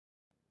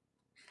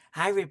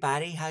Hi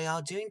everybody, how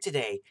y'all doing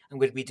today? I'm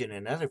going to be doing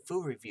another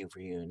food review for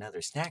you,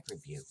 another snack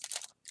review.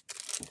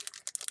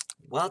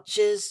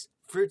 Welch's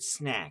Fruit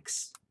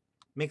Snacks.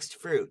 Mixed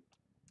fruit.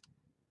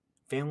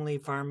 Family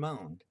farm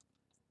owned.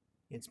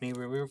 It's made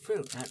with real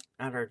fruit,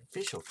 not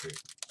artificial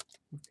fruit.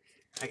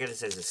 I got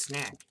this as a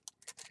snack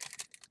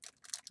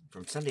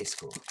from Sunday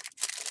school.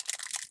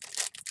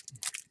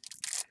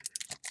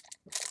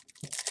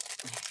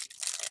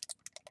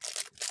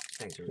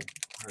 Things are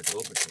hard to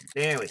open.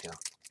 There we go.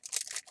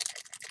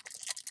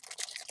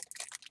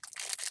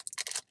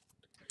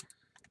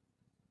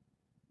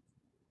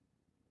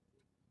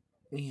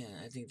 Yeah,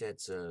 I think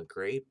that's a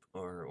grape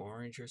or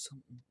orange or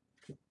something.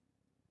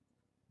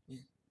 Yeah.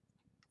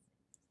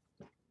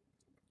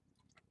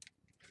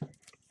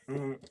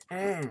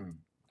 Mm-mm.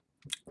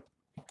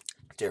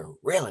 They're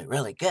really,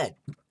 really good.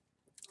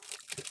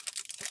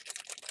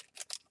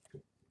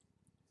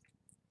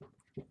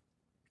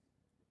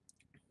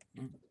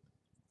 Mm.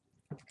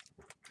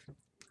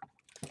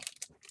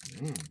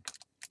 Mm.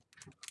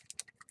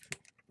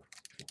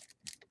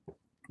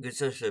 Good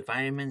source of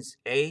vitamins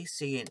A,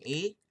 C, and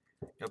E,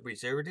 no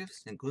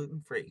preservatives, and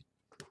gluten-free.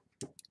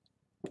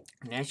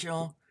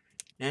 Natural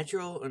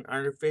and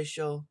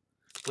artificial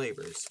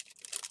flavors.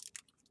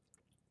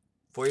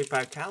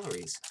 45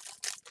 calories.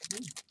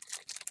 Mm.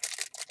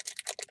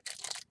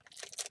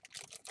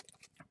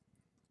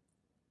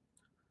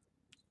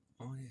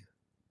 Oh,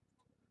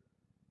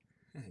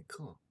 yeah. Hey,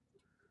 cool.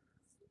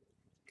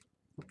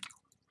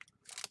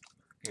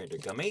 Here, they're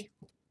gummy.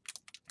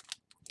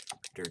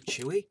 They're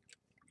chewy.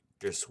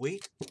 They're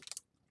sweet.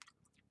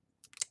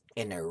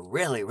 And they're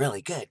really,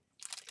 really good.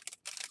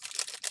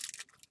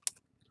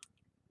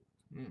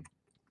 Mm.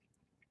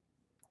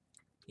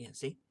 Yeah,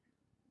 see?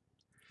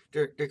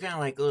 They're kind of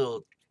like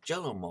little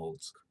jello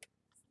molds.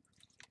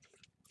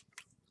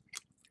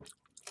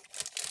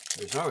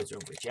 There's always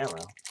room for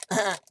jello.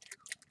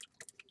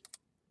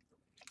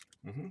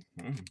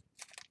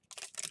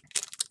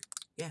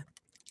 Yeah.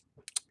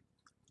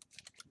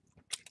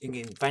 You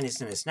can find this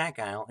in the snack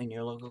aisle in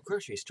your local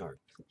grocery store.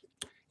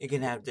 You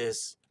can have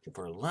this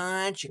for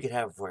lunch. You can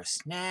have it for a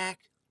snack.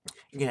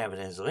 You can have it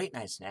as a late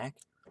night snack.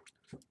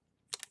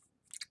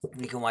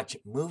 You can watch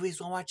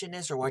movies while watching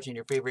this or watching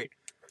your favorite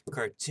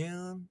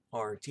cartoon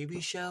or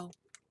TV show.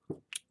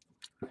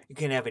 You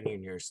can have it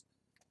in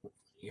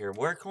your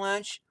work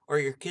lunch, or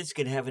your kids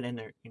can have it in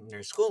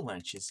their school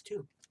lunches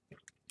too.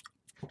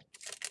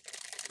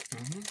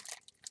 Mm-hmm.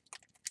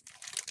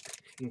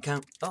 You can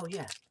come. Oh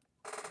yeah,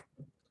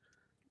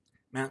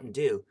 Mountain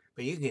Dew,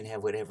 but you can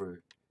have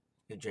whatever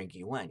drink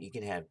you want. You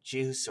can have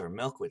juice or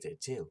milk with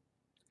it too.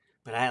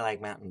 But I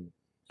like Mountain.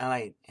 I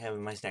like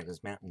having my snack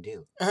with Mountain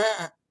Dew.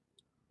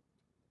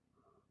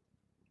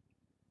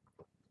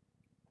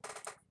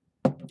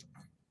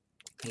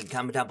 You can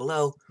comment down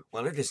below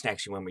what other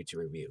snacks you want me to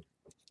review.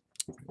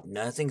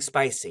 Nothing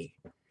spicy.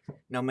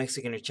 No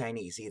Mexican or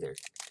Chinese either.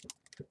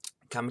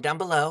 Comment down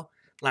below,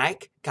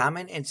 like,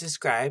 comment, and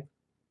subscribe.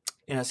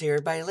 And I'll see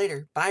everybody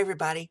later. Bye,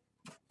 everybody.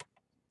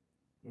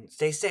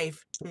 Stay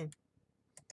safe.